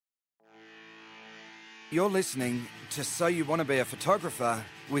You're listening to So You Want to Be a Photographer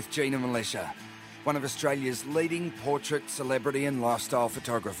with Gina Militia, one of Australia's leading portrait, celebrity and lifestyle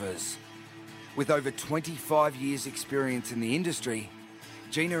photographers. With over 25 years' experience in the industry,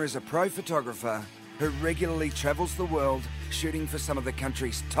 Gina is a pro photographer who regularly travels the world shooting for some of the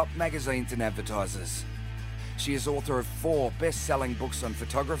country's top magazines and advertisers. She is author of 4 best-selling books on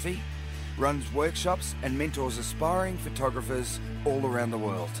photography, runs workshops and mentors aspiring photographers all around the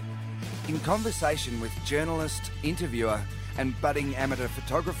world. In conversation with journalist, interviewer and budding amateur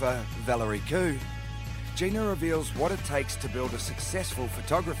photographer Valerie Khoo, Gina reveals what it takes to build a successful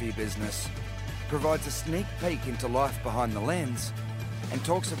photography business, provides a sneak peek into life behind the lens, and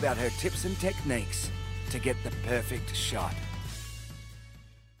talks about her tips and techniques to get the perfect shot.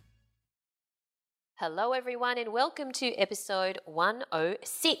 Hello everyone and welcome to episode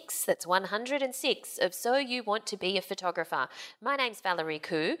 106, that's 106 of So You Want to Be a Photographer. My name's Valerie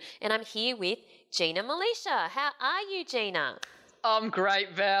Khoo and I'm here with Gina Militia. How are you, Gina? I'm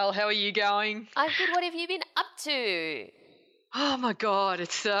great, Val. How are you going? I'm good. What have you been up to? Oh my God,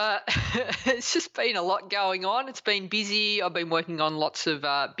 it's it's just been a lot going on. It's been busy. I've been working on lots of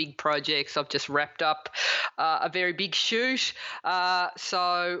big projects. I've just wrapped up a very big shoot.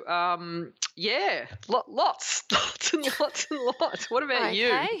 Yeah, lots and lots. What about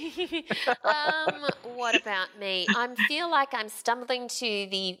you? What about me? I feel like I'm stumbling to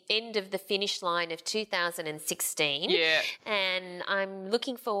the end of the finish line of 2016. Yeah. And I'm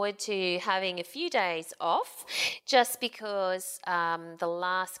looking forward to having a few days off just because the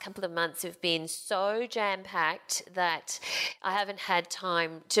last couple of months have been so jam-packed that I haven't had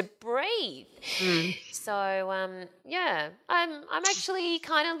time to breathe. So, I'm actually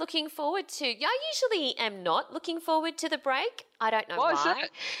kind of looking forward to. I usually am not looking forward to the break. I don't know why. Is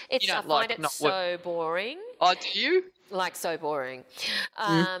that? I find it so boring. Oh, do you? Like so boring.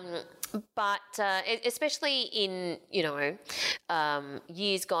 But especially in,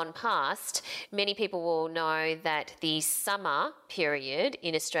 years gone past, many people will know that the summer period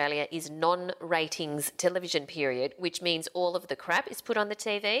in Australia is non-ratings television period, which means all of the crap is put on the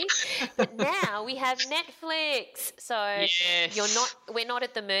TV. But now we have Netflix. So yes. We're not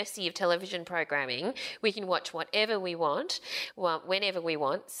at the mercy of television programming. We can watch whatever we want, whenever we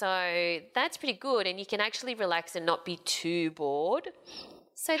want. So that's pretty good. And you can actually relax and not be too bored.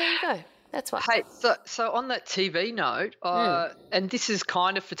 So there you go. That's what. Hey, so on that TV note, and this is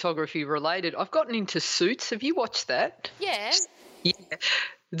kind of photography related, I've gotten into Suits. Have you watched that? Yeah. Yeah.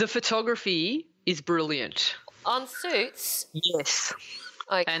 The photography is brilliant. On Suits? Yes.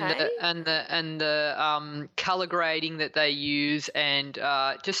 Okay. And the colour grading that they use, and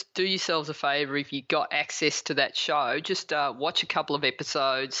just do yourselves a favour if you got access to that show, just watch a couple of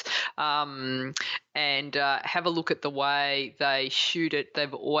episodes and have a look at the way they shoot it.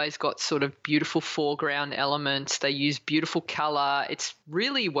 They've always got sort of beautiful foreground elements. They use beautiful colour. It's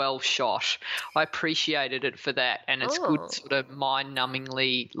really well shot. I appreciated it for that, and it's good sort of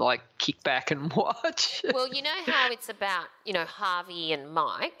mind-numbingly like kick back and watch. Well, you know how it's about, Harvey and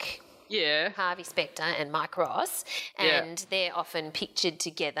Mike. Yeah. Harvey Specter and Mike Ross, and they're often pictured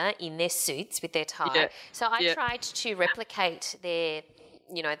together in their suits with their tie. Yeah. So I tried to replicate their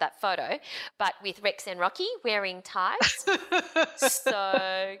that photo, but with Rex and Rocky wearing ties.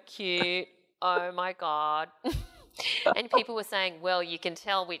 So cute. Oh my God. And people were saying, well, you can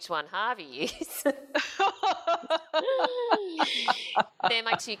tell which one Harvey is. They're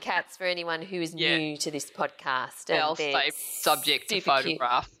my 2 cats for anyone who is new to this podcast. Our safe subject to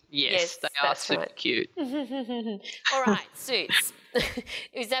photograph. Yes, they are super cute. All right, Suits.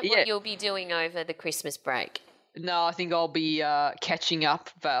 Is that what you'll be doing over the Christmas break? No, I think I'll be catching up,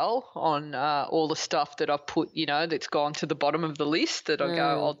 Val, on all the stuff that I've put, that's gone to the bottom of the list that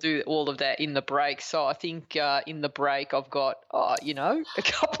I'll do all of that in the break. So I think in the break I've got, a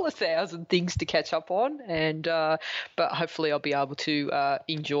couple of thousand things to catch up on, and but hopefully I'll be able to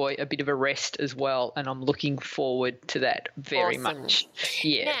enjoy a bit of a rest as well, and I'm looking forward to that very much.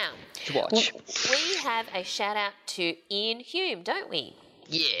 Yeah, now, to watch. We have a shout-out to Ian Hume, don't we?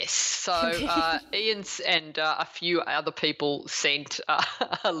 Yes. So Ian's and a few other people sent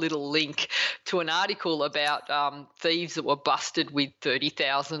a little link to an article about thieves that were busted with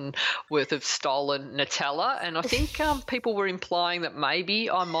 $30,000 worth of stolen Nutella, and I think people were implying that maybe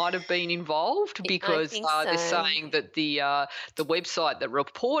I might have been involved because they're saying that the website that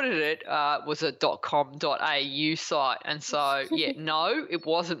reported it was a .com.au site, and so no, it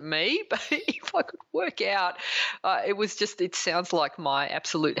wasn't me. But if I could work out, it sounds like my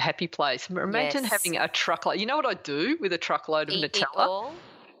absolute happy place. Imagine having a truckload. You know what I do with a truckload of Nutella?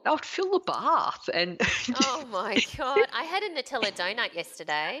 I'd fill the bath and Oh my God. I had a Nutella donut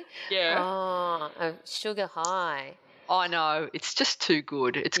yesterday. yeah. Oh, sugar high. I know, it's just too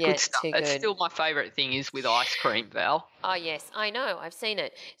good. It's Yeah, good it's stuff. too It's good. still my favourite thing is with ice cream, Val. Oh, yes, I know. I've seen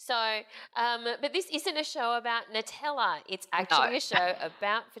it. So, but this isn't a show about Nutella. It's actually No. a show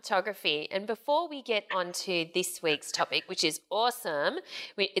about photography. And before we get on to this week's topic, which is awesome,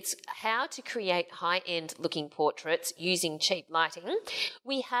 it's how to create high-end looking portraits using cheap lighting,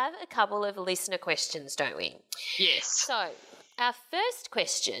 we have a couple of listener questions, don't we? Yes. So, our first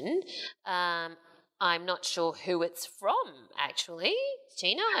question, I'm not sure who it's from, actually.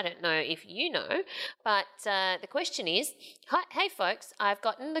 Gina, I don't know if you know, but the question is, hey folks, I've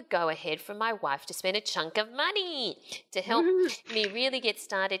gotten the go-ahead from my wife to spend a chunk of money to help me really get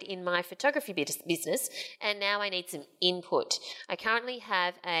started in my photography business, and now I need some input. I currently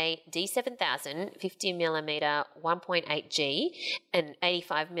have a D7000 50mm 1.8G, an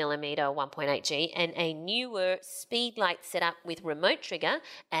 85mm 1.8G, and a newer speed light setup with remote trigger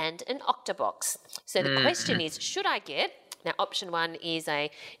and an octabox. So the question is, should I get... Now, option 1 is a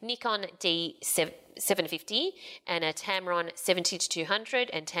Nikon D750 and a Tamron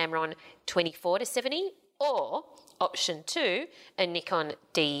 70-200 and Tamron 24-70, or option 2, a Nikon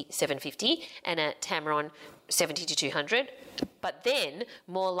D750 and a Tamron 70-200, but then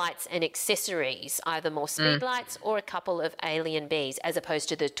more lights and accessories, either more speed lights or a couple of Alien Bs, as opposed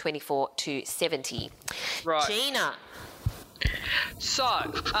to the 24-70. Right. Gina. So,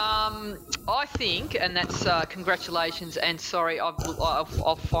 I think, and that's congratulations. And sorry,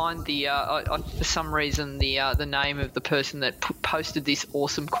 I'll find the for some reason the name of the person that posted this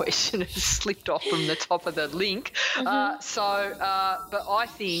awesome question has slipped off from the top of the link. But I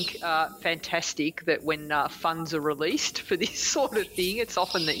think fantastic that when funds are released for this sort of thing, it's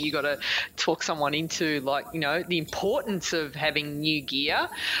often that you got to talk someone into, like, you know, the importance of having new gear.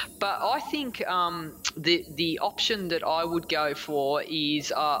 But I think the option that I would go for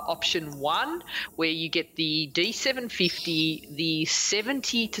is option 1, where you get the D750, the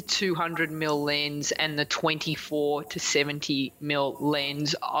 70-200mm lens, and the 24-70mm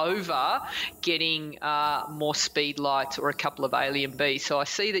lens over getting more speed lights or a couple of Alien B. So I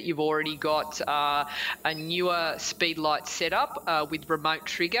see that you've already got a newer speed light setup with remote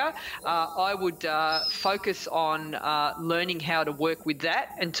trigger. I would focus on learning how to work with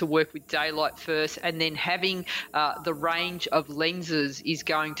that and to work with daylight first, and then having the range of lenses is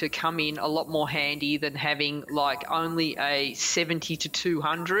going to come in a lot more handy than having like only a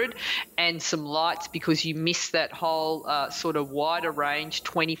 70-200 and some lights, because you miss that whole sort of wider range.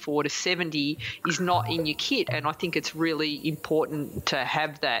 24-70 is not in your kit, and I think it's really important to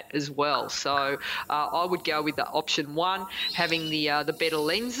have that as well. So I would go with the option 1, having the better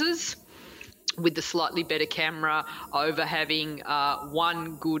lenses with the slightly better camera over having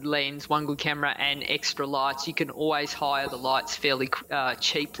one good lens, one good camera, and extra lights. You can always hire the lights fairly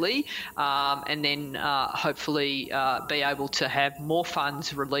cheaply, and then hopefully be able to have more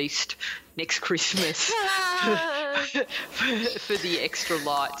funds released next Christmas for the extra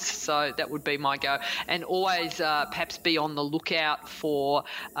lights. So that would be my go. And always perhaps be on the lookout for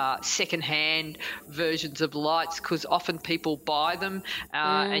second-hand versions of lights, because often people buy them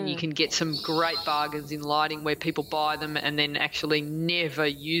and you can get some great bargains in lighting where people buy them and then actually never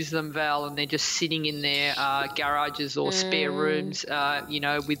use them, Val, and they're just sitting in their garages or spare rooms, you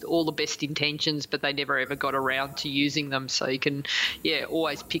know, with all the best intentions, but they never ever got around to using them. So you can,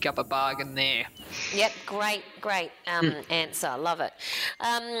 always pick up a bargain there. Yep, great answer. Love it.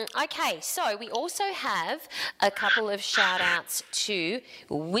 Okay, so we also have a couple of shout outs to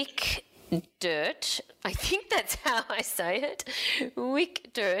Wick Dirt, I think that's how I say it, Wick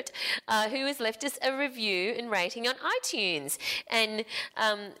Dirt, who has left us a review and rating on iTunes. And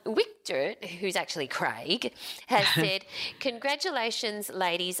Wick Dirt, who's actually Craig, has said, "Congratulations,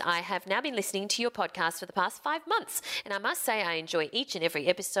 ladies. I have now been listening to your podcast for the past 5 months, and I must say I enjoy each and every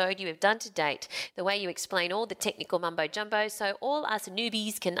episode you have done to date. The way you explain all the technical mumbo-jumbo so all us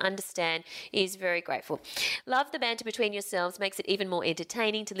newbies can understand is very grateful. Love the banter between yourselves, makes it even more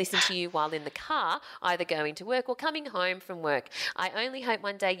entertaining to listen to you while in the car, either going to work or coming home from work. I only hope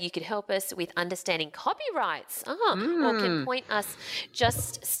one day you could help us with understanding copyrights, or can point us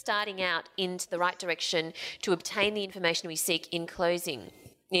just starting out into the right direction to obtain the information we seek. In closing,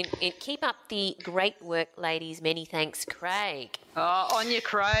 keep up the great work, ladies. Many thanks, Craig." Anya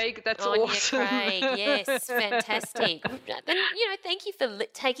Craig, that's Anya awesome. Craig, yes, fantastic. And, thank you for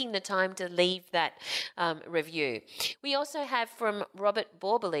taking the time to leave that review. We also have from Robert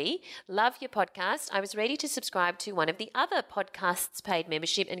Borberly, love your podcast. I was ready to subscribe to one of the other podcasts paid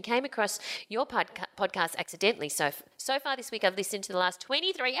membership and came across your podcast accidentally. So far this week, I've listened to the last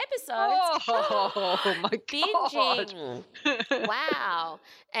 23 episodes. Oh, my God. Binging. Wow.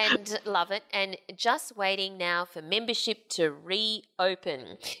 And love it. And just waiting now for membership to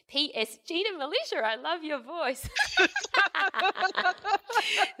reopen. P.S. Gina Militia, I love your voice.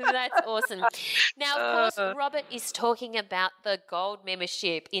 That's awesome. Now, of course, Robert is talking about the gold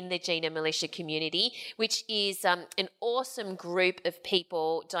membership in the Gina Militia community, which is an awesome group of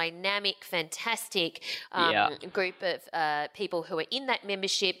people, dynamic, fantastic group of people who are in that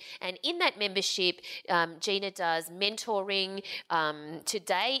membership. And in that membership, Gina does mentoring.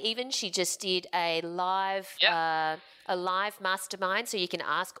 Today, even, she just did a live mastermind, so you can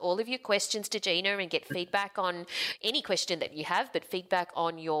ask all of your questions to Gina and get feedback on any question that you have, but feedback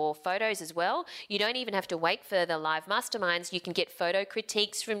on your photos as well. You don't even have to wait for the live masterminds. You can get photo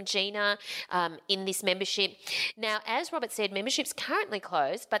critiques from Gina in this membership. Now, as Robert said, membership's currently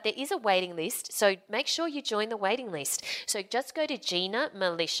closed, but there is a waiting list, so make sure you join the waiting list. So just go to Gina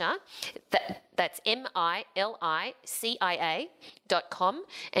Militia, that's MILICIA.com,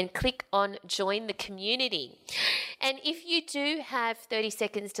 and click on Join the Community. And if you do have 30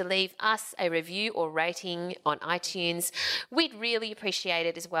 seconds to leave us a review or rating on iTunes, we'd really appreciate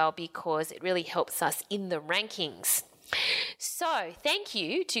it as well, because it really helps us in the rankings. So thank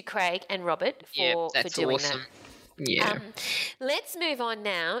you to Craig and Robert for doing awesome. that. Yeah. Let's move on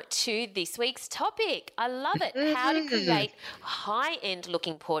now to this week's topic. I love it. How to create high-end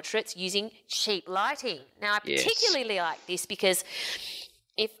looking portraits using cheap lighting. Now, I particularly like this because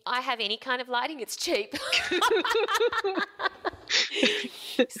if I have any kind of lighting, it's cheap.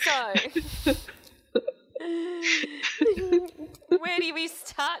 So, where do we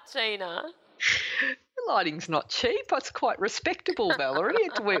start, Gina? Lighting's not cheap. It's quite respectable, Valerie.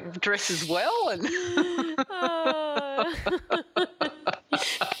 It dresses well. And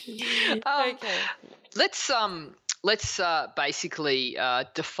Okay. Let's basically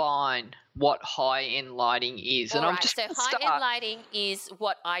define what high-end lighting is. All right, so high-end lighting is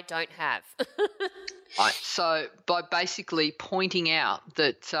what I don't have. Right, so by basically pointing out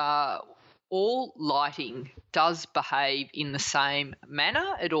that all lighting does behave in the same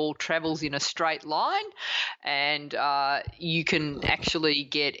manner. It all travels in a straight line, and you can actually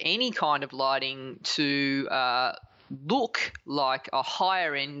get any kind of lighting to look like a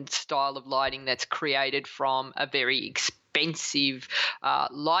higher end style of lighting that's created from a very expensive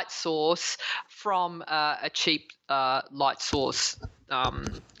light source from a cheap light source.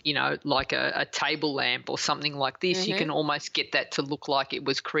 Like a table lamp or something like this, you can almost get that to look like it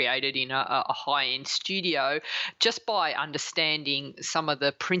was created in a high-end studio just by understanding some of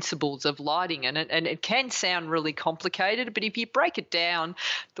the principles of lighting. And it can sound really complicated, but if you break it down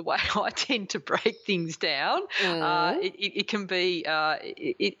the way I tend to break things down, it can be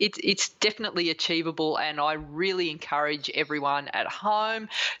it's definitely achievable. And I really encourage everyone at home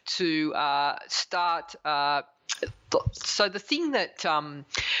to start so the thing that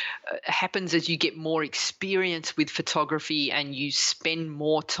happens as you get more experience with photography and you spend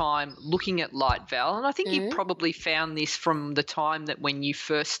more time looking at light, Val, and I think you probably found this from the time that when you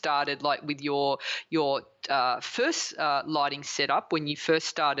first started, like with your first lighting setup, when you first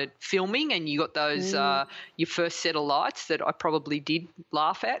started filming and you got those your first set of lights that I probably did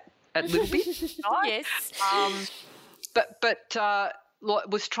laugh at a little bit. Right? Yes. But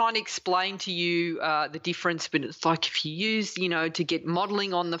was trying to explain to you the difference, but it's like if you use, to get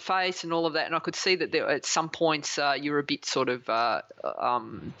modelling on the face and all of that, and I could see that there at some points you're a bit sort of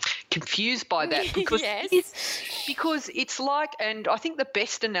confused by that because because it's like, and I think the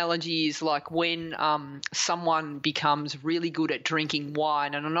best analogy is like when someone becomes really good at drinking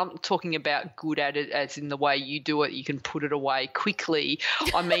wine, and I'm not talking about good at it as in the way you do it, you can put it away quickly.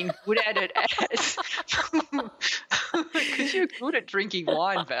 I mean good at it as because you're good at drinking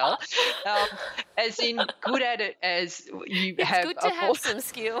wine, Val, as in good at it as you have. It's good to have some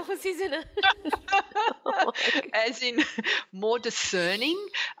skills, isn't it? As in more discerning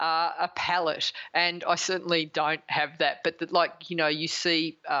a palate, and I certainly don't have that. But you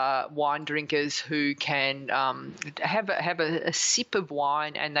see wine drinkers who can have a sip of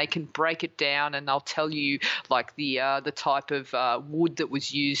wine, and they can break it down, and they'll tell you like the type of wood that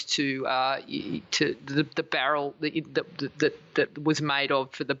was used to the barrel that was made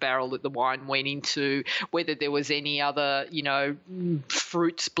of for the barrel that the wine went into, whether there was any other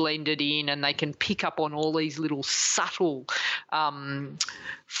fruits blended in, and they can pick up on all these little subtle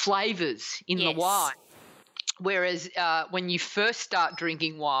flavours in the wine. Whereas when you first start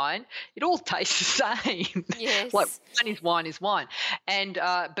drinking wine, it all tastes the same. Yes. Like wine is wine. And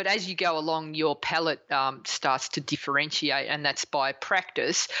but as you go along, your palate starts to differentiate, and that's by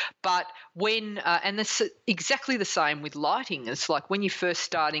practice. But when and it's exactly the same with lighting. It's like when you're first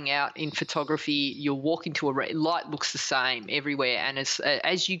starting out in photography, you'll walk into light looks the same everywhere, and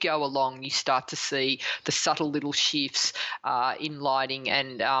as you go along, you start to see the subtle little shifts in lighting,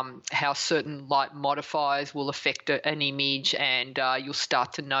 and how certain light modifiers will affect an image, and you'll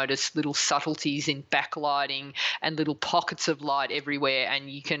start to notice little subtleties in backlighting and little pockets of light everywhere, and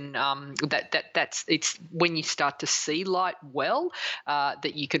you can it's when you start to see light well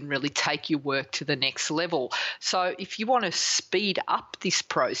that you can really take your work to the next level. So if you want to speed up this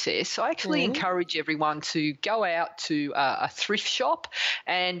process, I actually encourage everyone to go out to a thrift shop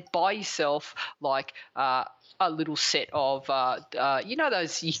and buy yourself like a little set of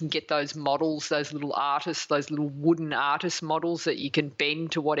those, you can get those models, those little artists, those little wooden artist models that you can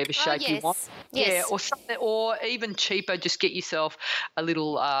bend to whatever shape you want. Yes. Or something, or even cheaper, just get yourself a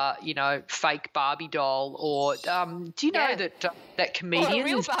little fake Barbie doll, or do you know that comedian, or a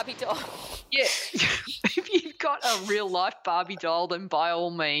real Barbie doll? Yeah. If you've got a real life Barbie doll, then by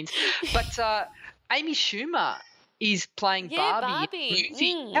all means. But Amy Schumer is playing Barbie in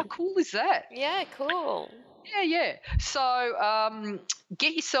the movie. How cool is that? Yeah, cool. Yeah. So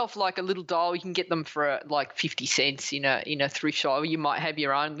get yourself like a little doll. You can get them for like 50 cents in a thrift shop. You might have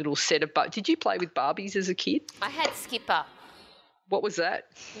your own little set of. But did you play with Barbies as a kid? I had Skipper. What was that?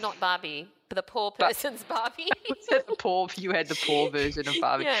 Not Barbie, but the poor person's Barbie. You had the poor version of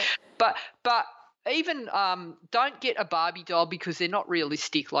Barbie. Yeah. But even don't get a Barbie doll, because they're not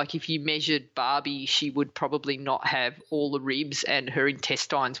realistic. Like if you measured Barbie, she would probably not have all the ribs, and her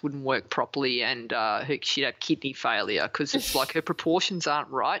intestines wouldn't work properly, and she'd have kidney failure, because it's like her proportions aren't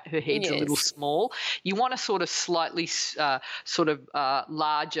right. Her head's a little small. You want a sort of slightly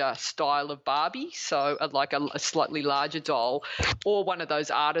larger style of Barbie, so like a slightly larger doll, or one of those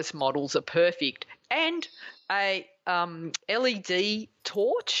artist models are perfect, and a LED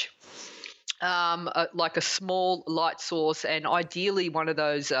torch. Like a small light source, and ideally one of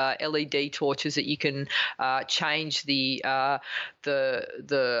those LED torches that you can change the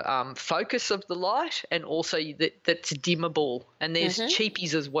focus of the light, and also that's dimmable. And there's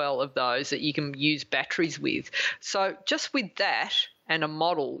cheapies as well of those that you can use batteries with. So just with that and a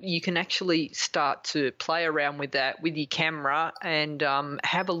model, you can actually start to play around with that with your camera, and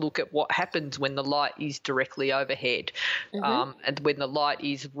have a look at what happens when the light is directly overhead, and when the light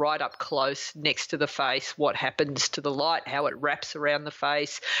is right up close next to the face, what happens to the light, how it wraps around the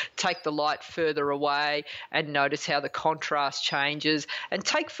face. Take the light further away and notice how the contrast changes, and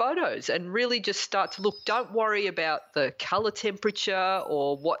take photos and really just start to look. Don't worry about the color temperature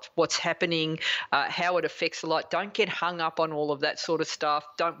or what's happening, how it affects the light. Don't get hung up on all of that sort of stuff.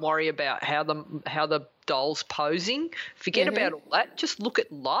 Don't worry about how the doll's posing. Forget about all that. Just look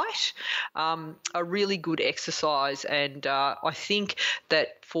at light. A really good exercise, and I think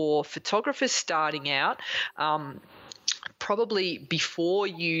that for photographers starting out, probably before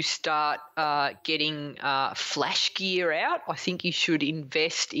you start getting flash gear out, I think you should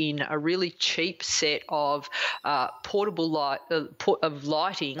invest in a really cheap set of portable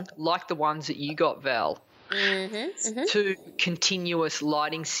lighting, like the ones that you got, Val. To continuous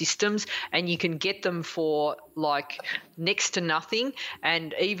lighting systems, and you can get them for like next to nothing,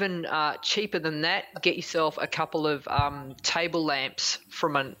 and even cheaper than that, get yourself a couple of table lamps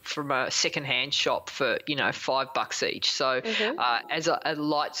from a secondhand shop for $5 each. So as a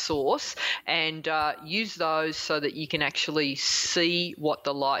light source, and use those so that you can actually see what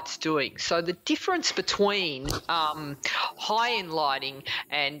the light's doing. So the difference between high-end lighting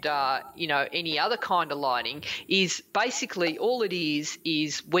and any other kind of lighting is basically all it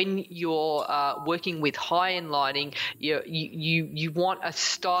is when you're working with high-end lighting, you want a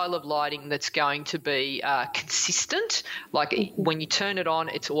style of lighting that's going to be consistent. Like when you turn it on,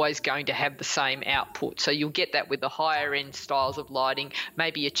 it's always going to have the same output. So you'll get that with the higher end styles of lighting.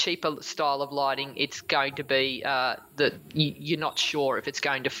 Maybe a cheaper style of lighting, it's going to be that you're not sure if it's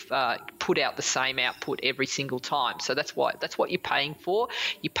going to put out the same output every single time. So that's what you're paying for.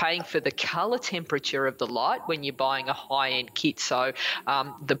 You're paying for the color temperature of the light when you're buying a high-end kit. So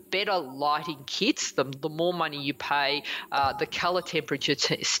the better lighting kits, the more money you pay, the color temperature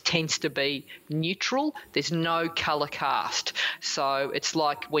tends to be neutral. There's no color cast. So it's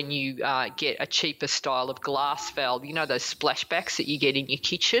like when you get a cheaper style of glass valve, you know those splashbacks that you get in your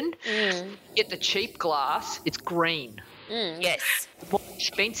kitchen? Get the cheap glass, it's green. Yes. More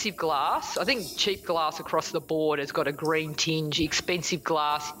expensive glass, I think cheap glass across the board has got a green tinge. Expensive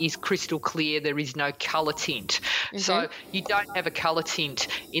glass is crystal clear. There is no colour tint. So you don't have a colour tint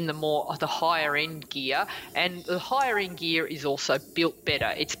in the higher end gear. And the higher end gear is also built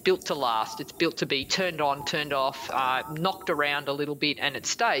better. It's built to last. It's built to be turned on, turned off, knocked around a little bit, and it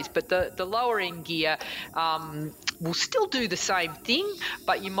stays. But the lower end gear will still do the same thing,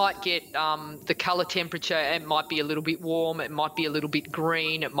 but you might get the colour temperature. It might be a little bit warm. It might be a little bit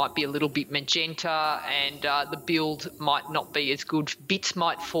green. It might be a little bit magenta, and the build might not be as good. Bits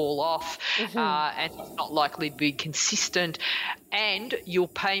might fall off, and it's not likely to be consistent. And you'll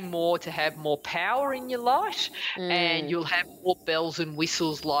pay more to have more power in your light, and you'll have more bells and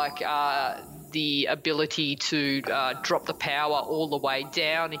whistles like the ability to drop the power all the way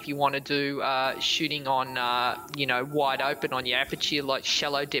down if you want to do shooting on, wide open on your aperture, like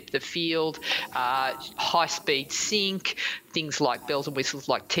shallow depth of field, high-speed sync, things like bells and whistles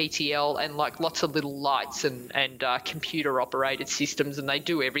like TTL, and like lots of little lights and computer-operated systems, and they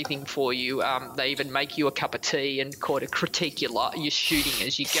do everything for you. They even make you a cup of tea and critique your shooting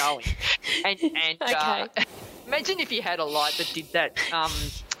as you're going. And Okay. imagine if you had a light that did that.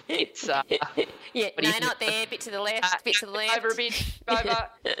 It's not there. Bit to the left. Bit to the left. Over a bit. Over.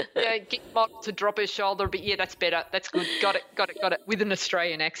 Get model to drop her shoulder a bit. Yeah, that's better. That's good. Got it. With an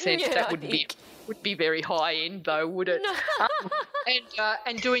Australian accent, that would be very high end though, would it? No.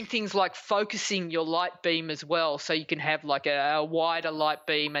 And doing things like focusing your light beam as well, so you can have like a wider light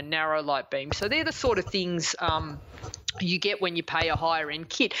beam, a narrow light beam. So they're the sort of things you get when you pay a higher end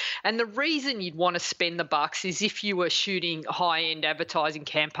kit. And the reason you'd want to spend the bucks is if you were shooting high end advertising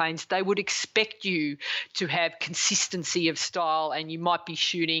campaigns, they would expect you to have consistency of style, and you might be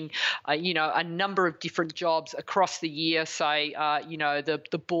shooting a number of different jobs across the year. Say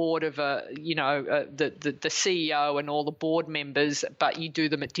the board of the CEO and all the board members, but you do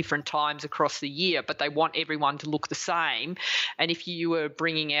them at different times across the year, but they want everyone to look the same. And if you were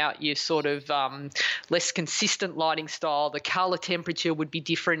bringing out your sort of less consistent lighting style, the color temperature would be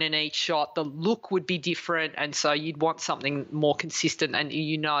different in each shot, the look would be different, and so you'd want something more consistent and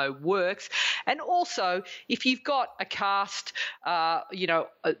works. And also, if you've got a cast,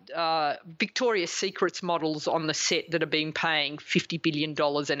 Victoria's Secrets models on the set that have been paying $50 billion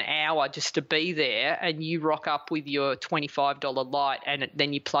an hour just to be there, and you rock up with your $25 light and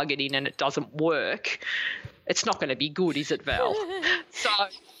then you plug it in and it doesn't work, it's not going to be good, is it, Val?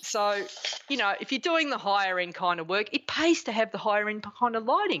 So, if you're doing the higher end kind of work, it pays to have the higher end kind of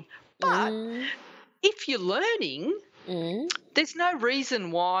lighting. But if you're learning, there's no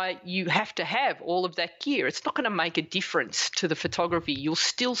reason why you have to have all of that gear. It's not going to make a difference to the photography. You'll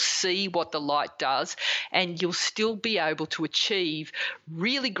still see what the light does, and you'll still be able to achieve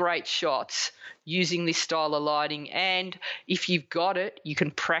really great shots using this style of lighting. And if you've got it, you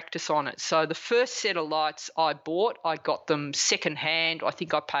can practice on it. So the first set of lights I bought, I got them second hand. I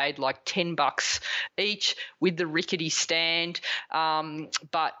think I paid like $10 each with the rickety stand.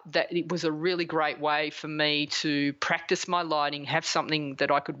 But that it was a really great way for me to practice my lighting, have something that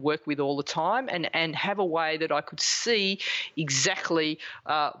I could work with all the time, and have a way that I could see exactly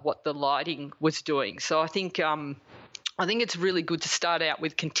what the lighting was doing. So I think it's really good to start out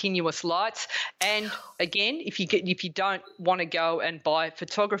with continuous lights. And again, if you don't want to go and buy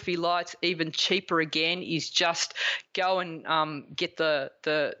photography lights, even cheaper again is just go and get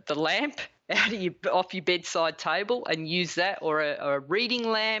the lamp off your bedside table and use that, or a reading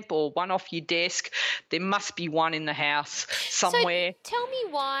lamp, or one off your desk. There must be one in the house somewhere. So tell me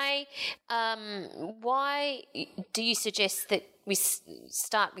why do you suggest that we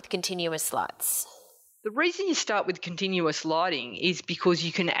start with continuous lights? The reason you start with continuous lighting is because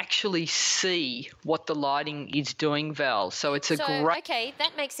you can actually see what the lighting is doing, Val. So it's okay,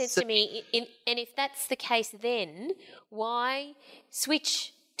 that makes sense to me. And if that's the case, then why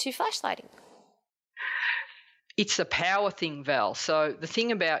switch to flash lighting? It's a power thing, Val. So the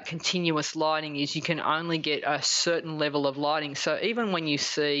thing about continuous lighting is you can only get a certain level of lighting. So even when you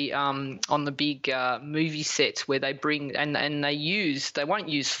see on the big movie sets where they bring and they won't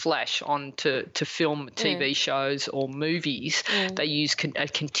use flash on to film TV shows or movies. They use a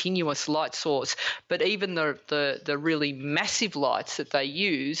continuous light source. But even the really massive lights that they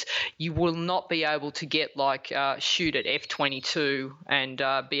use, you will not be able to get like shoot at f/22 and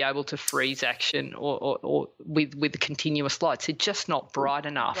be able to freeze action or with the continuous lights. They're just not bright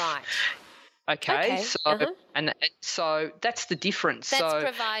enough. Right. Okay. So and so that's the difference. That's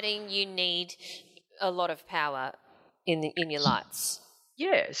providing you need a lot of power in your lights.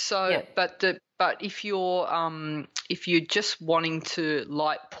 Yeah. So, but if you're just wanting to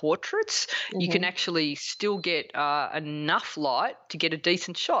light portraits, you can actually still get enough light to get a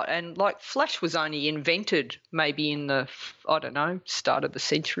decent shot. And like flash was only invented maybe in the start of the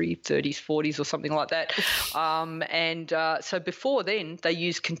century, 30s, 40s, or something like that. So before then, they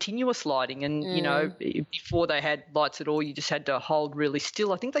used continuous lighting, and you know, before they had lights at all, you just had to hold really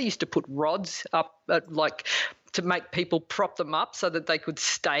still. I think they used to put rods up to make people prop them up so that they could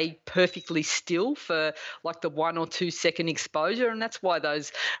stay perfectly still for like the 1 or 2 second exposure. And that's why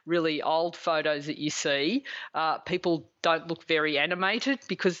those really old photos that you see, people don't look very animated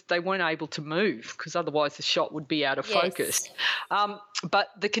because they weren't able to move, because otherwise the shot would be out of focus. But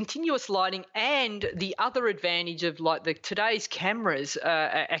the continuous lighting and the other advantage of like today's cameras,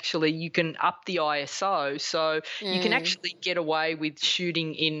 actually you can up the ISO, so you can actually get away with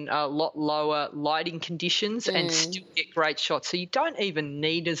shooting in a lot lower lighting conditions and still get great shots. So you don't even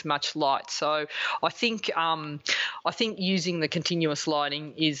need as much light. So I think using the continuous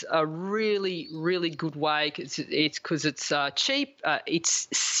lighting is a really, really good way. It's cheap. It's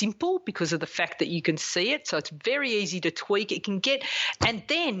simple because of the fact that you can see it. So it's very easy to tweak. And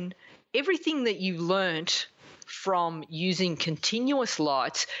then everything that you learnt from using continuous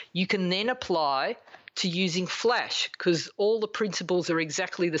lights, you can then apply to using flash, because all the principles are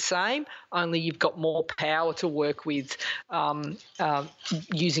exactly the same, only you've got more power to work with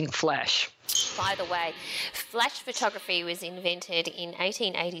using flash. By the way, flash photography was invented in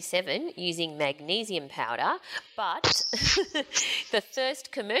 1887 using magnesium powder, but the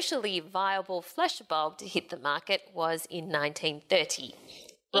first commercially viable flash bulb to hit the market was in 1930.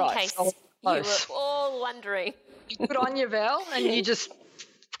 In case you were all wondering. Good on you, Val, and you just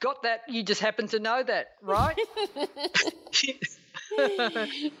got that. You just happen to know that, right?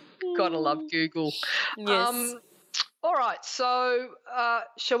 Gotta love Google. Yes. All right, so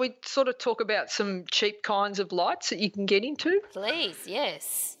shall we sort of talk about some cheap kinds of lights that you can get into? Please,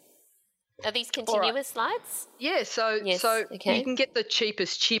 yes. Are these continuous lights? Yeah, so you can get the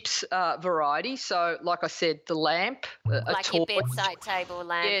cheapest chips variety. So, like I said, the lamp, like your bedside table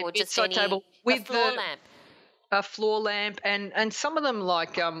lamp, or just any table with floor lamp. A floor lamp, and some of them,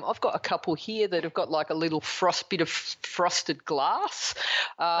 like I've got a couple here that have got like a little bit of frosted glass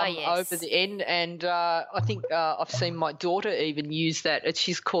over the end, and I think I've seen my daughter even use that. And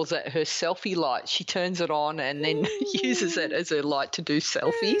she calls that her selfie light. She turns it on and then uses it as her light to do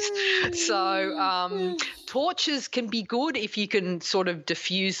selfies. So torches can be good if you can sort of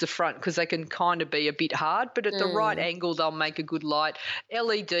diffuse the front, because they can kind of be a bit hard, but at the right angle they'll make a good light.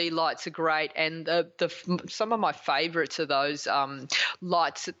 LED lights are great, and some of my favourites are those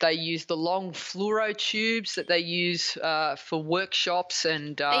lights that they use, the long fluoro tubes that they use for workshops.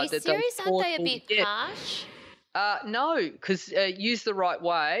 And are you serious? Aren't they a bit harsh? No, because used the right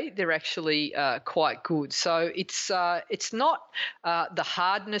way, they're actually quite good. So it's not the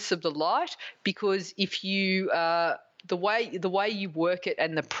hardness of the light, because if you the way you work it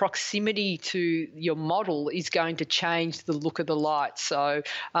and the proximity to your model is going to change the look of the light. So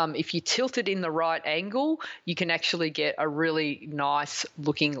if you tilt it in the right angle, you can actually get a really nice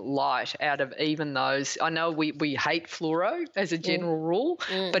looking light out of even those. I know we hate fluoro as a general rule,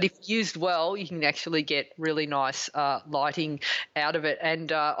 but if used well, you can actually get really nice lighting out of it.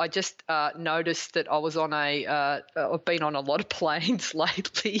 And I just noticed that I was on I've been on a lot of planes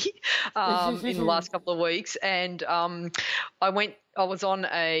lately in the last couple of weeks, and I was on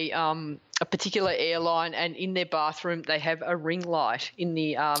a particular airline, and in their bathroom they have a ring light in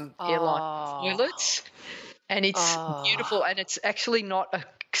the airline toilets, and it's beautiful, and it's actually not a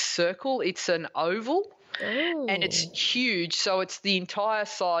circle, it's an oval. Ooh. And it's huge, so it's the entire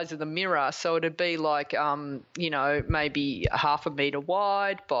size of the mirror. So it'd be like, maybe half a metre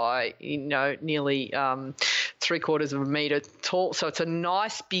wide by, nearly 3/4 of a metre tall. So it's a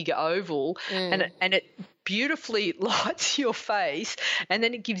nice big oval, and it beautifully lights your face, and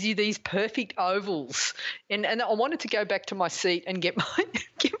then it gives you these perfect ovals. And I wanted to go back to my seat and get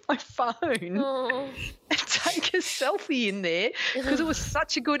my phone and take take a selfie in there because it was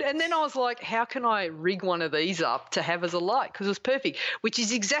such a good. And then I was like, how can I rig one of these up to have as a light? Because it was perfect, which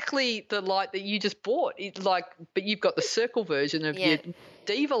is exactly the light that you just bought. But you've got the circle version of your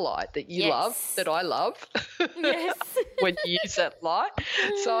Diva light that you love, that I love. Yes. When you use that light.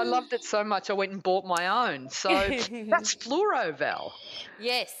 So I loved it so much I went and bought my own. So that's fluoro, Val.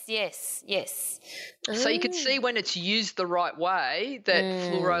 Yes, yes, yes. So you can see when it's used the right way that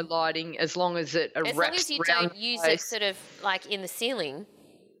fluoro lighting, as long as it wraps around, as long as you don't use it sort of like in the ceiling.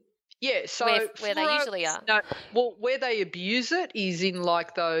 Yeah, so where they usually are. No, well, where they abuse it is in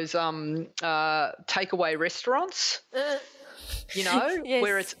like those takeaway restaurants.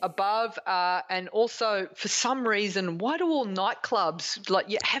 Where it's above, and also for some reason, why do all nightclubs, like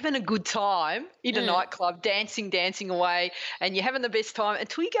you're having a good time in a nightclub, dancing away, and you're having the best time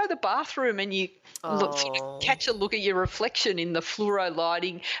until you go to the bathroom and you catch a look at your reflection in the fluoro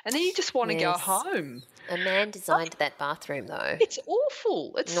lighting, and then you just want to go home. A man designed that bathroom, though. It's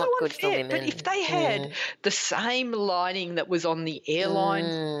awful. It's not so good unfair. for women. But if they had the same lighting that was on the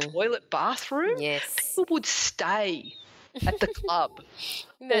airline toilet bathroom, people would stay at the club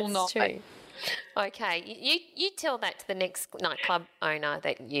all night. That's true. Okay, you tell that to the next nightclub owner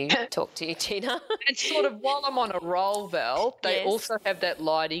that you talk to, Tina. And sort of while I'm on a roll, Val, they also have that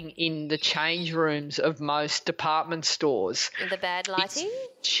lighting in the change rooms of most department stores. The bad lighting?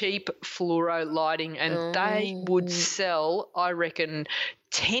 It's cheap fluoro lighting, and they would sell, I reckon,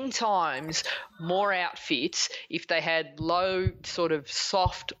 10 times more outfits if they had low sort of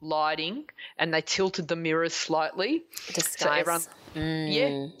soft lighting and they tilted the mirrors slightly. Disguise. So everyone,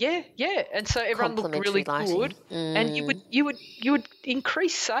 yeah. And so everyone looked really good, and you would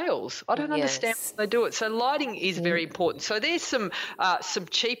increase sales. I don't understand why they do it. So lighting is very important. So there's some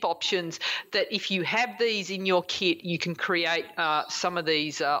cheap options that if you have these in your kit, you can create some of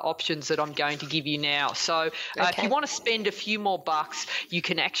these options that I'm going to give you now. So if you want to spend a few more bucks, you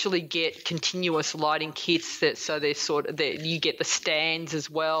can actually get continuous lighting kits you get the stands as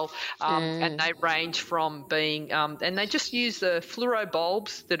well, and they range from being and they just use the fluoro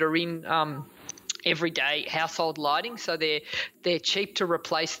bulbs that are in everyday household lighting, so they're cheap to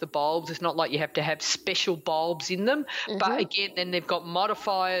replace the bulbs. It's not like you have to have special bulbs in them, but again, then they've got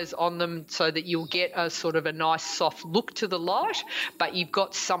modifiers on them so that you'll get a sort of a nice soft look to the light, but you've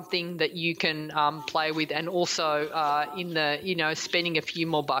got something that you can play with. And also in the spending a few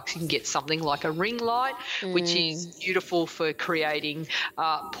more bucks, you can get something like a ring light, which is beautiful for creating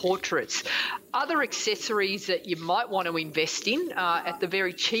portraits. Other accessories that you might want to invest in at the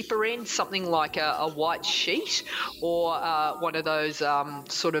very cheaper end, something like a white sheet or one of those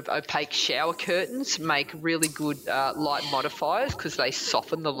sort of opaque shower curtains make really good light modifiers because they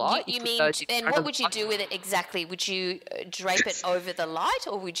soften the light. You mean, and what would you do with it exactly? Would you drape it over the light,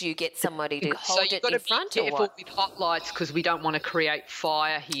 or would you get somebody to hold it in front? So you've got to be careful with hot lights because we don't want to create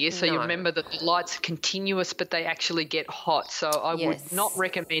fire here. So you remember that the lights are continuous, but they actually get hot. So I would not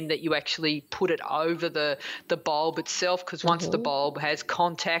recommend that you actually put it over the bulb itself, because once the bulb has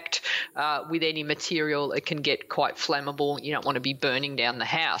contact with any material, it can get quite flammable. You don't want to be burning down the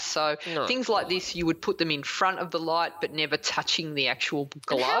house. So things like this, you would put them in front of the light but never touching the actual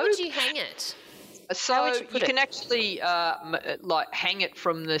glow. And how would you hang it? So you can actually hang it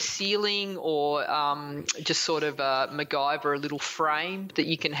from the ceiling, or just sort of MacGyver a little frame that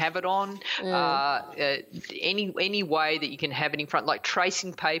you can have it on. Any way that you can have it in front, like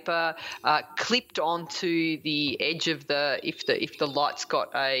tracing paper clipped onto the edge of if the light's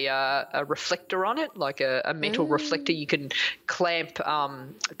got a reflector on it, like a metal reflector, you can clamp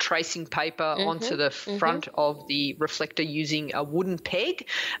tracing paper onto the front of the reflector using a wooden peg.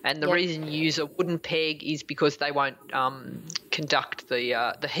 And the reason you use a wooden peg is because they won't conduct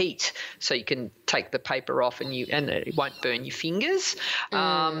the heat, so you can take the paper off and it won't burn your fingers.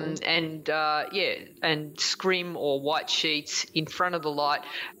 And scrim or white sheets in front of the light,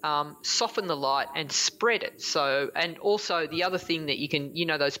 soften the light and spread it. So, and also the other thing that you can,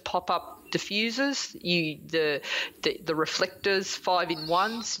 those pop-up diffusers, the reflectors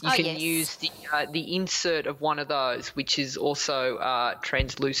 5-in-1s, you can use the insert of one of those, which is also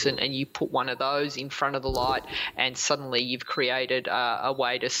translucent, and you put one of those in front of the light and suddenly you've created a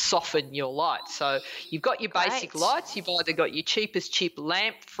way to soften your light. So you've got your basic lights. You've either got your cheapest cheap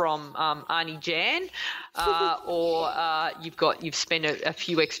lamp from Auntie Jan, or you've spent a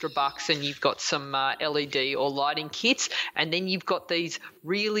few extra bucks and you've got some LED or lighting kits, and then you've got these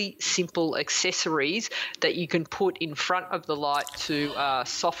really simple accessories that you can put in front of the light to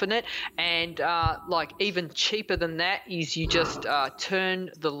soften it. And like even cheaper than that is you just turn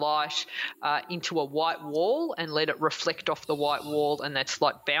the light into a white wall and let it reflect off the white wall, and that's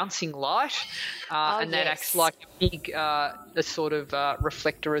like bouncing light, and that acts like a big a sort of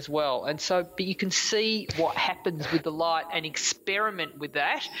reflector as well. And so, but you can see what happens with the light and experiment with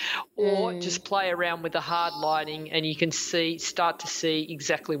that, or just play around with the hard lighting, and you can start to see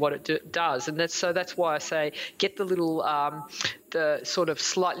exactly what it does. And that's why I say get the little the sort of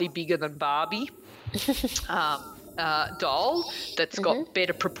slightly bigger than Barbie doll that's got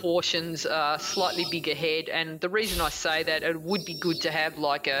better proportions, slightly bigger head. And the reason I say that, it would be good to have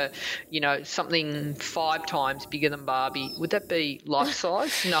like something 5 times bigger than Barbie. Would that be life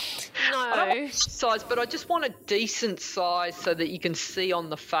size? No. I don't want size, but I just want a decent size so that you can see on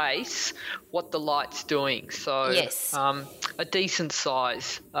the face what the light's doing. So yes. A decent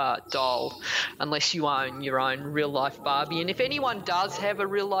size doll, unless you own your own real life Barbie. And if anyone does have a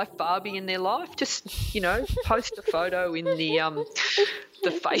real life Barbie in their life, just post a photo in the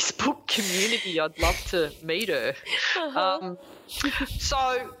Facebook community. I'd love to meet her.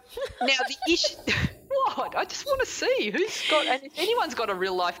 So now the issue. What? I just want to see who's got, and if anyone's got a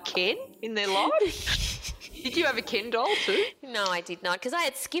real life Ken in their life. Did you have a Ken doll too? No, I did not, because I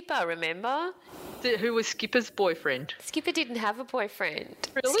had Skipper, remember? Who was Skipper's boyfriend? Skipper didn't have a boyfriend.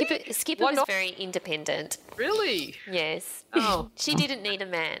 Really? Skipper was very independent. Really? Yes. Oh. She didn't need a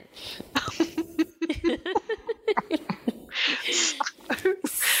man.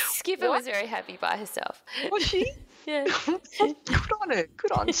 Skipper was very happy by herself. Was she? Yeah. Good on her.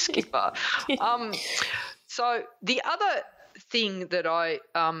 Good on Skipper. So the other thing that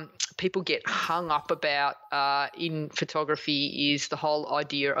people get hung up about in photography is the whole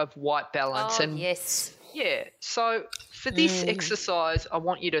idea of white balance. Oh, yes. Yeah. So for this exercise, I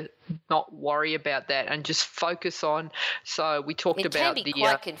want you to not worry about that and just focus on. So we talked about it can be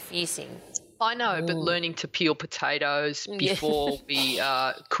quite confusing. I know, but learning to peel potatoes before we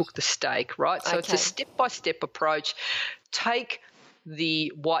cook the steak, right? So it's a step-by-step approach. Take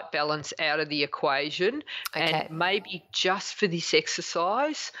the white balance out of the equation and maybe just for this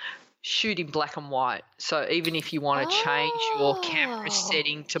exercise, shoot in black and white. So even if you want to change your camera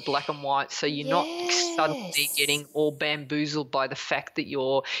setting to black and white so you're not suddenly getting all bamboozled by the fact that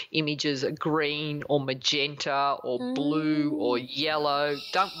your images are green or magenta or blue or yellow,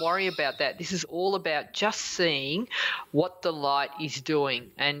 don't worry about that. This is all about just seeing what the light is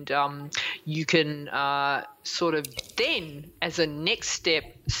doing. And you can sort of then, as a next step,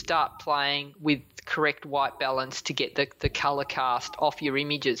 start playing with correct white balance to get the color cast off your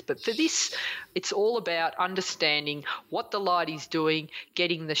images. But for this, it's all about understanding what the light is doing,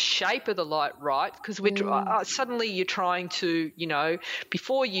 getting the shape of the light right, because suddenly you're trying to,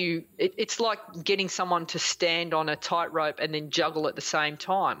 before it's like getting someone to stand on a tightrope and then juggle at the same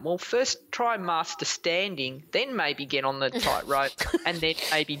time. Well, first try and master standing, then maybe get on the tightrope and then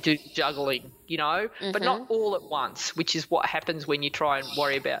maybe do juggling, but not all at once, which is what happens when you try and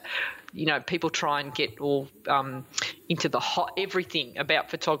worry about people try and get all into the everything about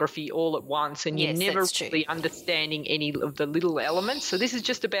photography all at once, and you're never really understanding any of the little elements. So this is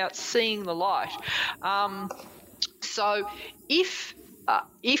just about seeing the light. So if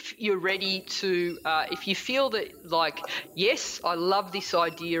you're ready to, if you feel that like, yes, I love this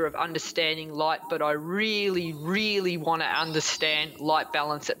idea of understanding light, but I really, really want to understand light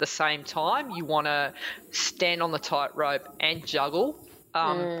balance at the same time, you want to stand on the tightrope and juggle,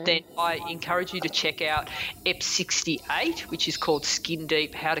 then I encourage you to check out EP68, which is called Skin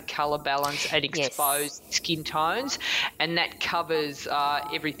Deep, How to Colour Balance and Expose Skin Tones. And that covers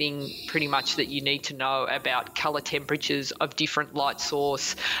everything pretty much that you need to know about colour temperatures of different light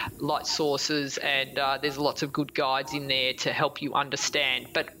sources, and there's lots of good guides in there to help you understand.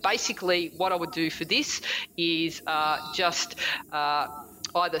 But basically what I would do for this is just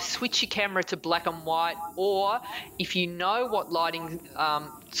either switch your camera to black and white, or if you know what lighting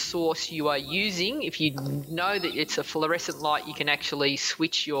source you are using, if you know that it's a fluorescent light, you can actually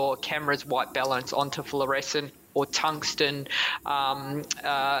switch your camera's white balance onto fluorescent or tungsten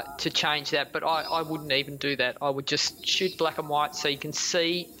to change that. But I wouldn't even do that. I would just shoot black and white so you can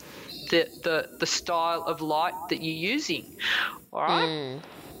see the style of light that you're using. All right?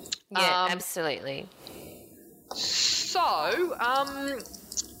 Yeah, absolutely. So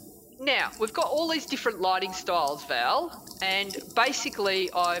Now, we've got all these different lighting styles, Val, and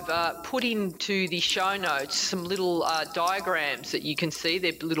basically I've put into the show notes some little diagrams that you can see.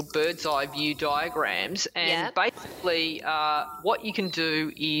 They're little bird's eye view diagrams, and basically what you can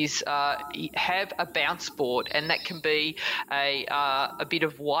do is have a bounce board, and that can be a bit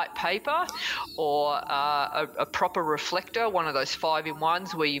of white paper or a proper reflector, one of those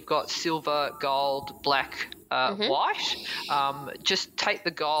 5-in-1s where you've got silver, gold, black, white. Just take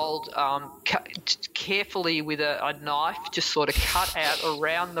the gold, carefully with a knife, just sort of cut out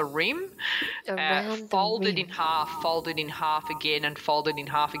around the rim, fold it in half again, and fold it in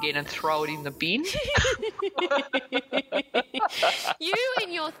half again, and throw it in the bin. You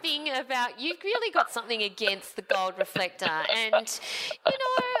and your thing about, you've really got something against the gold reflector, and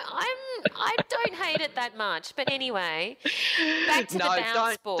I don't hate it that much. But anyway, back to the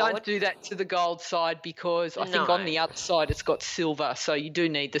bounce board. Don't do that to the gold side, because I think on the other side it's got silver, so you do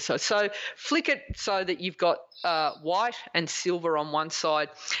need this. So flick it so that you've got white and silver on one side.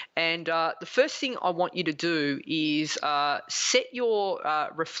 And the first thing I want you to do is set your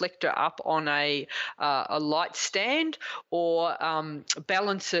reflector up on a light stand, or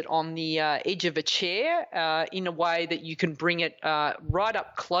balance it on the edge of a chair in a way that you can bring it right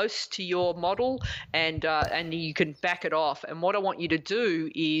up close to your model, and you can back it off. And what I want you to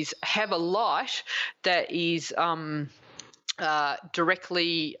do is have a light that is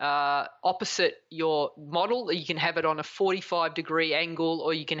directly opposite your model. You can have it on a 45-degree angle,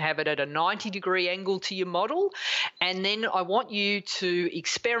 or you can have it at a 90-degree angle to your model. And then I want you to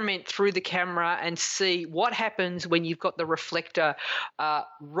experiment through the camera and see what happens when you've got the reflector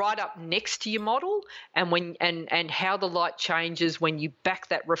right up next to your model, and how the light changes when you back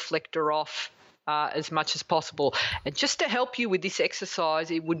that reflector off as much as possible. And just to help you with this exercise,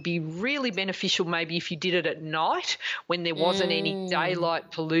 it would be really beneficial maybe if you did it at night when there wasn't any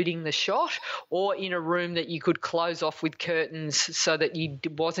daylight polluting the shot, or in a room that you could close off with curtains so that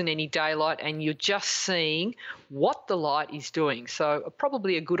wasn't any daylight and you're just seeing what the light is doing. So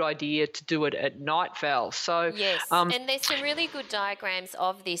probably a good idea to do it at night, Val. So yes, and there's some really good diagrams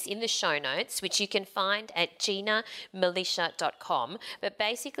of this in the show notes, which you can find at GinaMilicia.com. But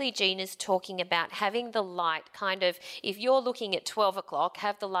basically Gina's talking about having the light kind of, if you're looking at 12 o'clock,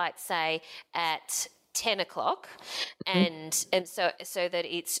 have the light say at 10 o'clock, and so that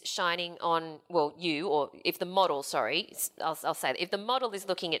it's shining on, well, you, or if the model, sorry, I'll say that if the model is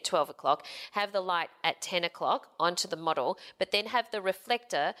looking at 12 o'clock, have the light at 10 o'clock onto the model, but then have the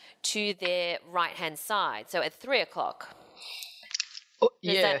reflector to their right-hand side, so at 3 o'clock.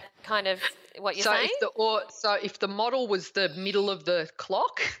 Is that kind of what you're saying? So if the model was the middle of the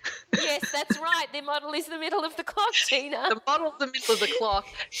clock. Yes, that's right. The model is the middle of the clock, Gina. The model's the middle of the clock.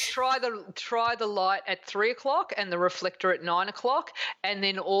 Try the light at 3 o'clock and the reflector at 9 o'clock, and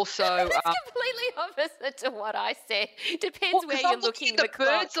then also. That's completely opposite to what I said. Depends where you're looking at the clock.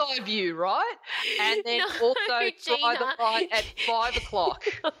 Bird's eye view, right? And then also try the light at 5 o'clock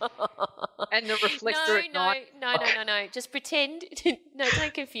and the reflector at 9. No. Just pretend. No,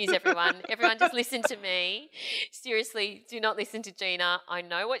 don't confuse everyone. Everyone just listen to me. Seriously, do not listen to Gina. I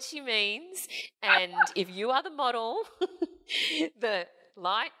know what she means. And if you are the model, the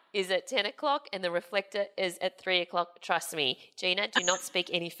light is at 10 o'clock and the reflector is at 3 o'clock. Trust me. Gina, do not speak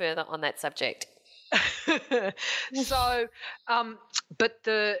any further on that subject. So, but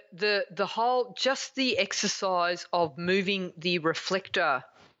the whole, just the exercise of moving the reflector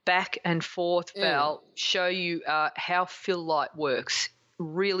back and forth, Val, show you how fill light works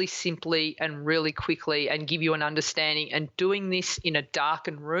really simply and really quickly, and give you an understanding. And doing this in a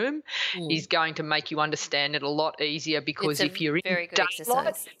darkened room is going to make you understand it a lot easier, because if you're in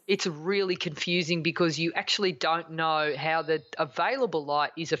daylight, it's really confusing because you actually don't know how the available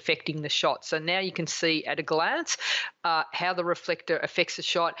light is affecting the shot. So now you can see at a glance how the reflector affects the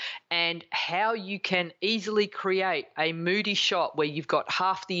shot, and how you can easily create a moody shot where you've got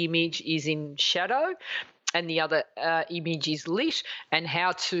half the image is in shadow and the other image is lit, and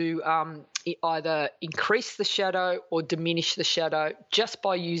how to either increase the shadow or diminish the shadow just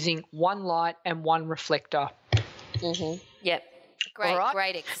by using one light and one reflector. Yep.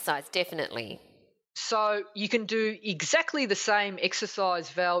 Great exercise, definitely. So you can do exactly the same exercise,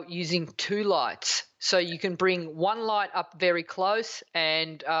 Val, using two lights. So you can bring one light up very close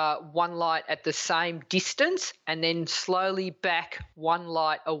and one light at the same distance, and then slowly back one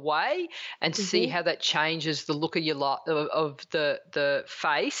light away, and see how that changes the look of your light, of the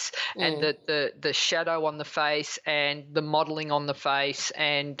face, and the shadow on the face and the modelling on the face,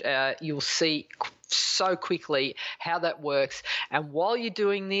 and you'll see so quickly how that works. And while you're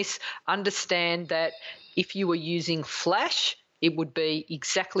doing this, understand that if you were using flash it would be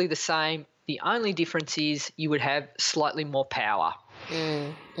exactly the same. The only difference is you would have slightly more power.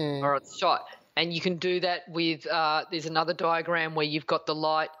 All right, shot. And you can do that with, there's another diagram where you've got the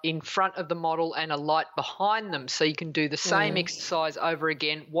light in front of the model and a light behind them. So you can do the same exercise over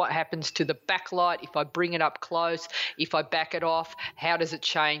again. What happens to the backlight if I bring it up close? If I back it off, how does it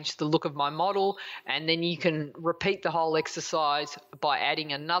change the look of my model? And then you can repeat the whole exercise by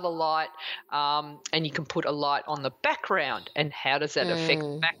adding another light, and you can put a light on the background. And how does that affect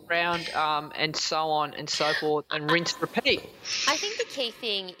the background, and so on and so forth, and rinse, repeat. I think the key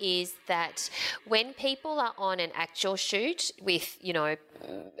thing is that when people are on an actual shoot with, you know,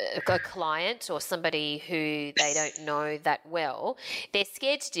 a client or somebody who they don't know that well, they're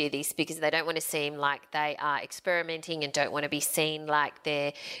scared to do this because they don't want to seem like they are experimenting and don't want to be seen like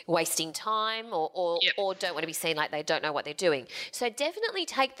they're wasting time or don't want to be seen like they don't know what they're doing. So definitely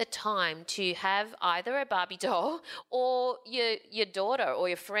take the time to have either a Barbie doll or your daughter or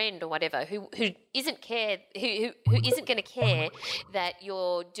your friend or whatever who isn't going to care that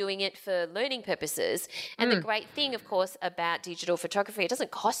you're doing it for learning purposes. And the great thing, of course, about digital photography, it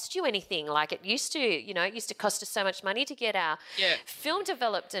doesn't cost you anything like it used to. You know, it used to cost us so much money to get our film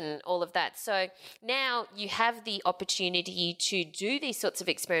developed and all of that. So now you have the opportunity to do these sorts of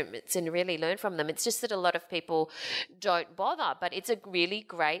experiments and really learn from them. It's just that a lot of people don't bother, but it's a really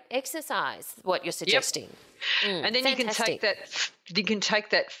great exercise, what you're suggesting. And then fantastic. you can take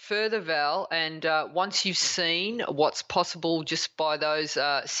that further, Val, and once you've seen what's possible just by those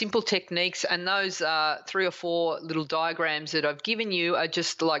simple techniques, and those 3 or 4 little diagrams that I've given you are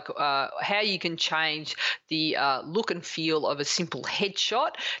just like how you can change the look and feel of a simple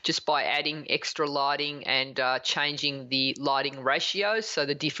headshot just by adding extra lighting and changing the lighting ratios. So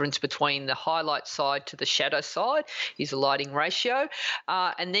the difference between the highlight side to the shadow side is the lighting ratio.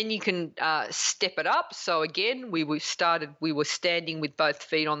 And then you can step it up. So again, we were standing with both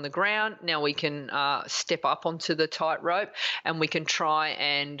feet on the ground. Now we can step up onto the tightrope, and we can try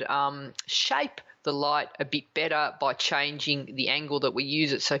and shape the light a bit better by changing the angle that we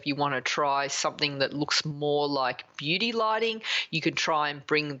use it. So if you want to try something that looks more like beauty lighting, you can try and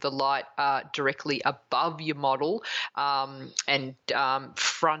bring the light directly above your model and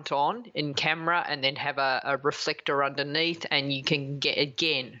front on in camera, and then have a reflector underneath, and you can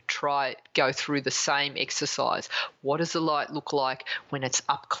go through the same exercise. What does the light look like when it's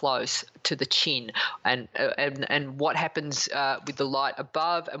up close to the chin, and what happens with the light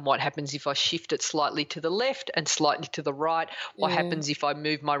above, and what happens if I shift it slightly to the left and slightly to the right? What happens if I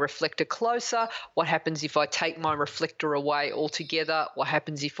move my reflector closer? What happens if I take my reflector away altogether? What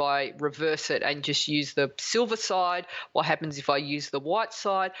happens if I reverse it and just use the silver side? What happens if I use the white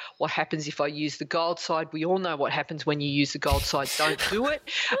side? What happens if I use the gold side? We all know what happens when you use the gold side. Don't do it.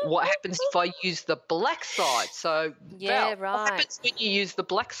 What happens if I use the black side? So Val, what happens when you use the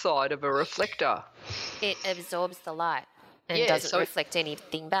black side of a reflector? It absorbs the light and doesn't reflect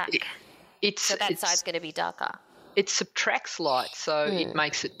anything back. So that side's going to be darker. It subtracts light, so it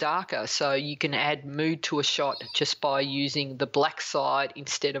makes it darker. So you can add mood to a shot just by using the black side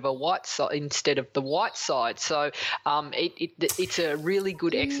instead of the white side. So it's a really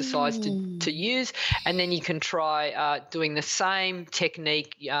good exercise to use. And then you can try doing the same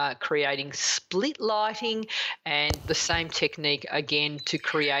technique, creating split lighting, and the same technique again to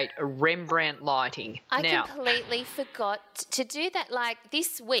create a Rembrandt lighting. I completely forgot to do that. Like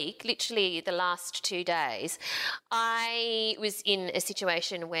this week, literally the last 2 days, I was in a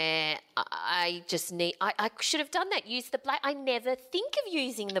situation where I should have done that, use the black. I never think of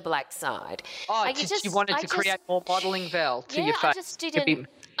using the black side. Oh, you wanted to create more modelling, Val, to your face. I just didn't.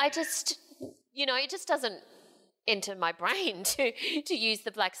 It just doesn't enter my brain to use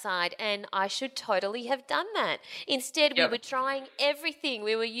the black side, and I should totally have done that. Instead, we were trying everything.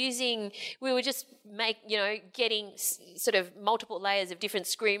 We were just getting sort of multiple layers of different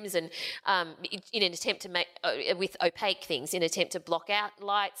scrims, and in an attempt to make with opaque things, in an attempt to block out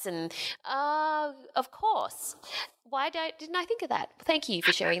lights, and of course. Why didn't I think of that? Thank you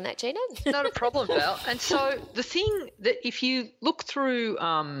for sharing that, Gina. Not a problem, Val. And so the thing that if you look through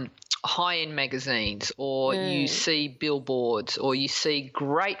high-end magazines, or you see billboards, or you see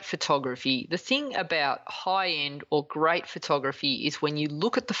great photography, the thing about high-end or great photography is when you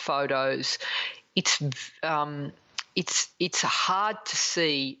look at the photos, it's hard to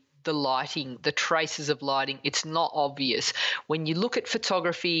see the lighting, the traces of lighting. It's not obvious. When you look at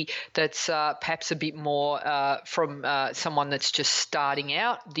photography that's perhaps a bit more from someone that's just starting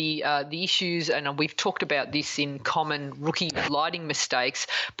out, the issues, and we've talked about this in common rookie lighting mistakes,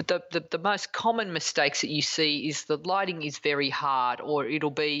 but the most common mistakes that you see is the lighting is very hard, or it'll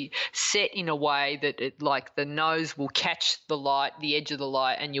be set in a way that like the nose will catch the light, the edge of the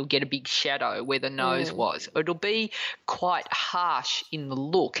light, and you'll get a big shadow where the nose was. It'll be quite harsh in the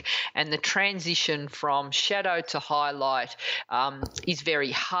look, and the transition from shadow to highlight is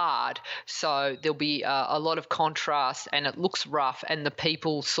very hard. So there'll be a lot of contrast, and it looks rough, and the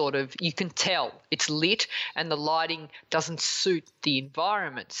people sort of, you can tell it's lit and the lighting doesn't suit the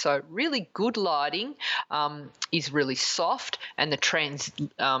environment. So really good lighting is really soft, and the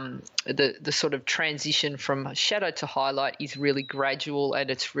sort of transition from shadow to highlight is really gradual, and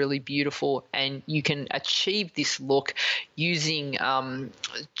it's really beautiful, and you can achieve this look using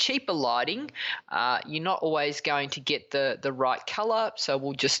cheaper lighting. You're not always going to get the right color, so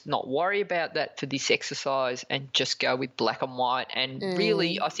we'll just not worry about that for this exercise and just go with black and white. And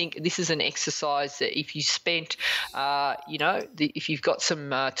really, I think this is an exercise that if you spent, if you've got some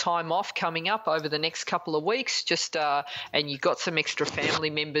time off coming up over the next couple of weeks, just and you've got some extra family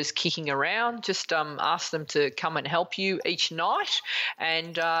members kicking around, just ask them to come and help you each night,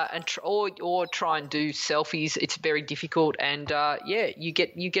 or try and do selfies. It's very difficult, and you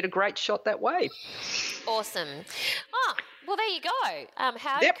get a great shot that way. Awesome. Well, there you go.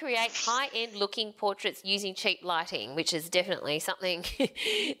 How to create high-end looking portraits using cheap lighting, which is definitely something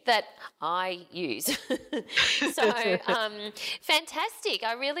that I use. So, fantastic.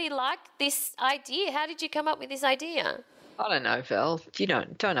 I really like this idea. How did you come up with this idea? I don't know, Val. You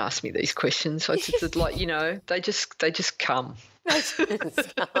don't ask me these questions. It's just like, they just come.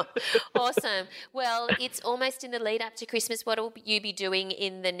 Awesome. Well, it's almost in the lead up to Christmas. What will you be doing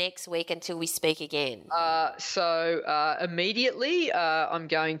in the next week until we speak again? So immediately I'm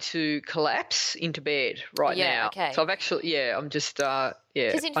going to collapse into bed now. Okay. So I've actually, I'm just,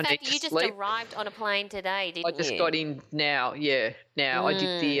 Because in fact, you just arrived on a plane today, didn't you? I just got in now, Now I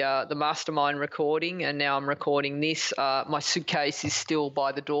did the mastermind recording, and now I'm recording this. My suitcase is still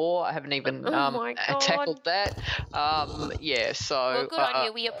by the door. I haven't even tackled that. So well, good on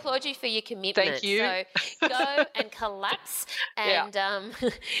you. We applaud you for your commitment. Thank you. So go and collapse, and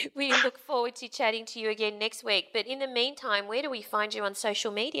we look forward to chatting to you again next week. But in the meantime, where do we find you on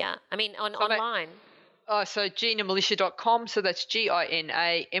social media? I mean, online. So GinaMilicia.com, so that's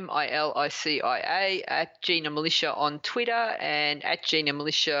GinaMilicia at Gina Milicia on Twitter, and at Gina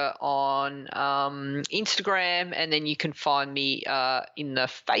Milicia on Instagram, and then you can find me in the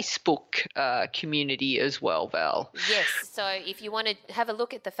Facebook community as well, Val. Yes, so if you want to have a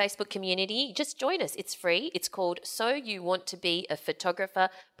look at the Facebook community, just join us. It's free. It's called So You Want to Be a Photographer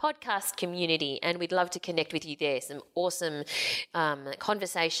podcast community, and we'd love to connect with you there. Some awesome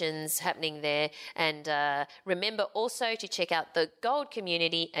conversations happening there, and remember also to check out the gold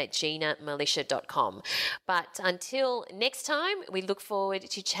community at GinaMilicia.com. But until next time, we look forward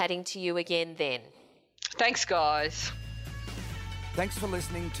to chatting to you again then. Thanks, guys. Thanks for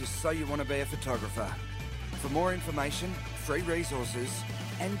listening to So You Want to Be a Photographer. For more information, free resources,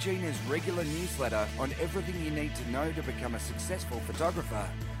 and Gina's regular newsletter on everything you need to know to become a successful photographer,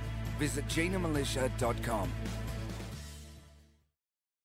 visit GinaMilicia.com.